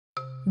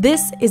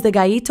This is the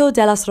gallito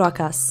de las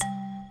rocas,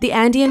 the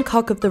Andean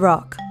cock of the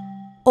rock,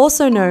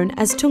 also known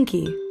as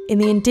tunki in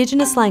the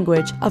indigenous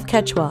language of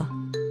Quechua.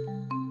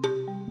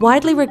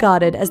 Widely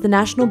regarded as the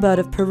national bird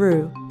of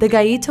Peru, the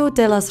gallito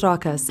de las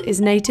rocas is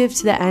native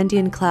to the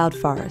Andean cloud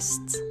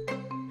forests.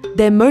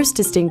 Their most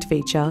distinct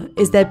feature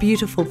is their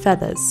beautiful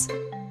feathers.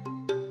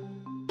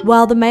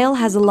 While the male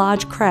has a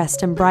large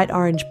crest and bright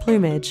orange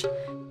plumage,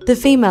 the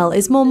female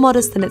is more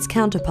modest than its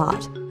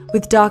counterpart,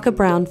 with darker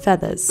brown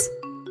feathers.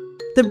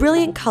 The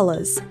brilliant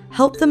colours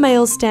help the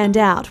males stand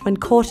out when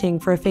courting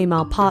for a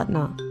female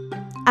partner.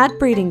 At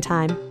breeding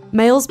time,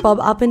 males bob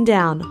up and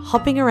down,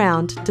 hopping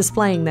around,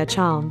 displaying their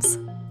charms.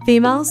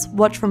 Females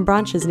watch from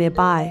branches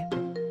nearby.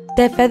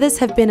 Their feathers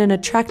have been an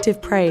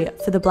attractive prey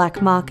for the black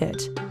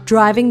market,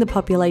 driving the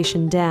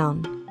population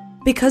down.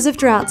 Because of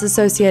droughts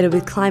associated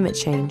with climate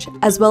change,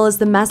 as well as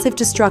the massive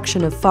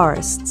destruction of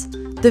forests,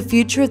 the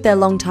future of their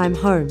longtime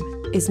home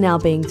is now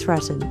being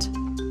threatened.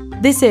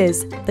 This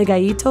is the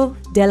gallito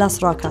de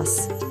las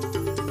rocas.